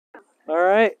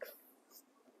Alright.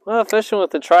 Well, fishing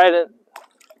with the Trident,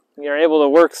 you're able to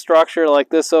work structure like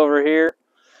this over here.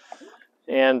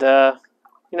 And,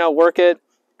 you know, work it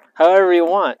however you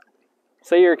want.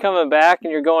 Say you're coming back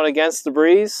and you're going against the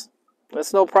breeze,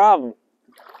 that's no problem.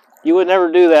 You would never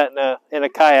do that in a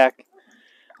kayak,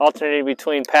 alternating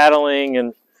between paddling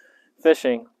and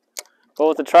fishing. But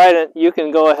with the Trident, you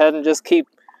can go ahead and just keep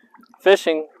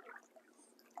fishing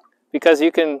because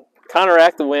you can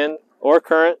counteract the wind or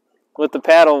current with the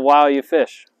paddle while you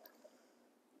fish.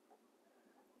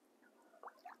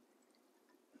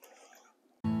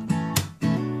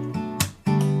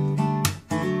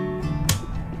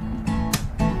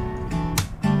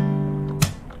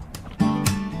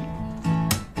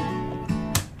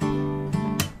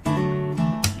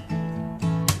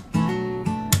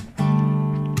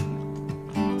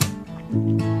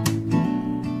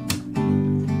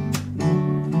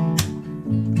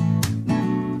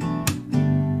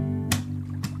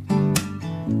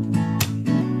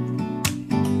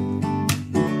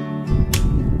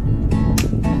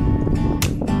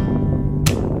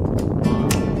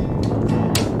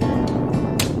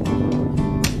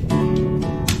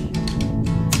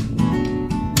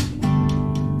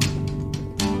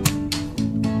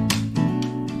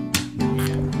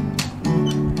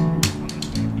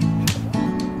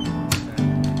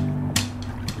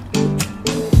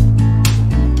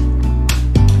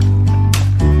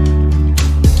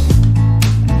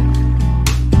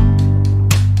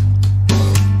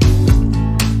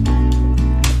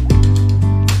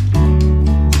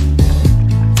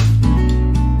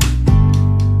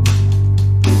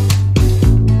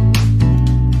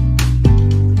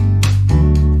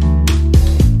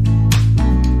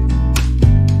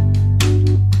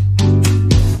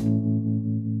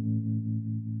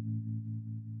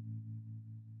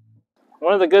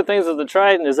 One of the good things of the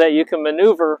Trident is that you can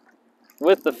maneuver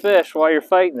with the fish while you're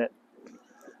fighting it.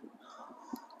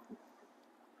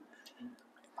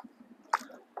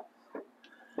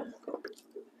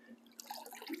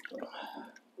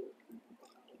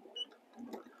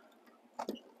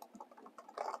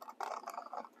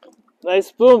 Nice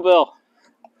spoonbill.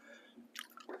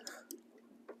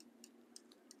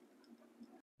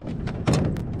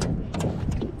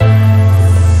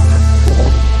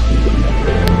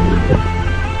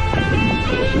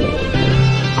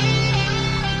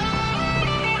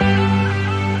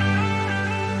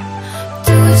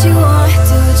 Do what you want,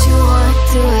 do what you want,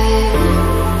 do it.